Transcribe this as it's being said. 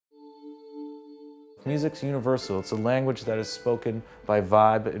Music's universal. It's a language that is spoken by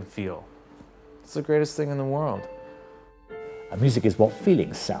vibe and feel. It's the greatest thing in the world. Music is what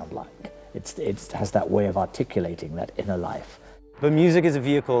feelings sound like. It has that way of articulating that inner life. But music is a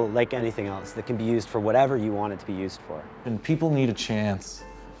vehicle like anything else that can be used for whatever you want it to be used for. And people need a chance.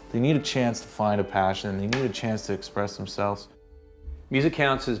 They need a chance to find a passion. They need a chance to express themselves.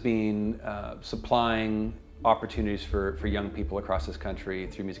 MusiCounts has been supplying opportunities for young people across this country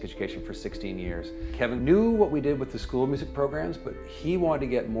through music education for 16 years. Kevin knew what we did with the school music programs, but he wanted to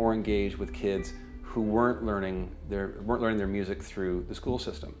get more engaged with kids who weren't learning their music through the school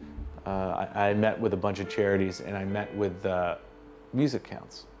system. I met with a bunch of charities, and I met with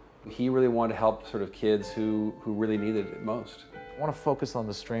MusiCounts. He really wanted to help sort of kids who really needed it most. I want to focus on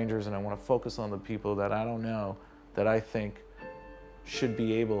the strangers, and I want to focus on the people that I don't know, that I think should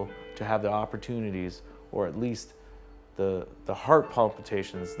be able to have the opportunities, or at least the heart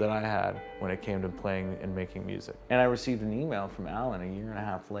palpitations that I had when it came to playing and making music. And I received an email from Alan a year and a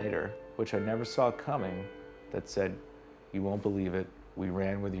half later, which I never saw coming, that said, "You won't believe it. We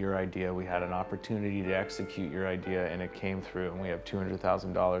ran with your idea. We had an opportunity to execute your idea, and it came through, and we have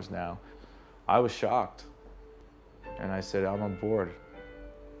 $200,000 now." I was shocked. And I said, "I'm on board.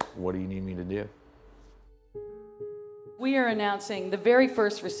 What do you need me to do?" We are announcing the very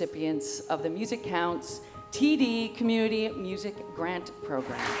first recipients of the MusiCounts TD Community Music Grant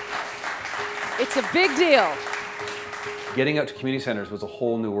Program. It's a big deal. Getting out to community centers was a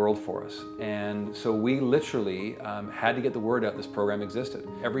whole new world for us. And so we literally had to get the word out this program existed.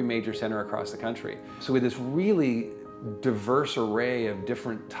 Every major center across the country. So we had this really diverse array of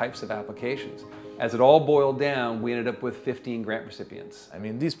different types of applications. As it all boiled down, we ended up with 15 grant recipients. I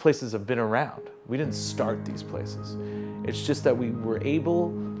mean, these places have been around. We didn't start these places. It's just that we were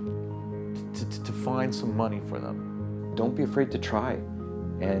able to find some money for them. Don't be afraid to try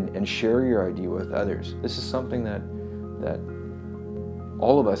and share your idea with others. This is something that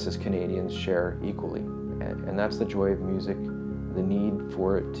all of us as Canadians share equally. And that's the joy of music, the need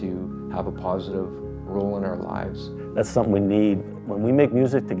for it to have a positive role in our lives. That's something we need. When we make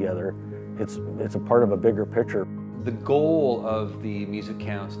music together, it's a part of a bigger picture. The goal of the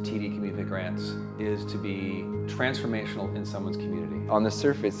MusiCounts TD Community Grants is to be transformational in someone's community. On the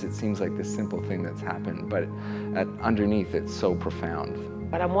surface, it seems like this simple thing that's happened, but underneath, it's so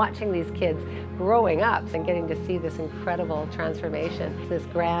profound. But I'm watching these kids growing up and getting to see this incredible transformation. This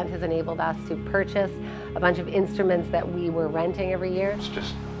grant has enabled us to purchase a bunch of instruments that we were renting every year. It's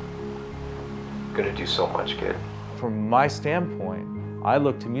just going to do so much good. From my standpoint, I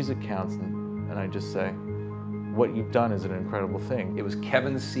look to MusiCounts and I just say, what you've done is an incredible thing. It was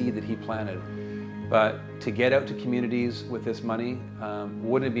Kevin's seed that he planted, but to get out to communities with this money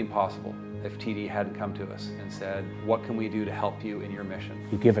wouldn't have been possible if TD hadn't come to us and said, what can we do to help you in your mission?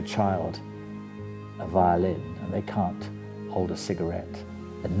 You give a child a violin and they can't hold a cigarette,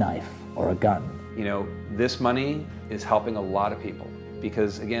 a knife, or a gun. You know, this money is helping a lot of people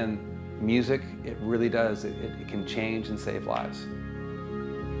because, again, music, it really does. It can change and save lives.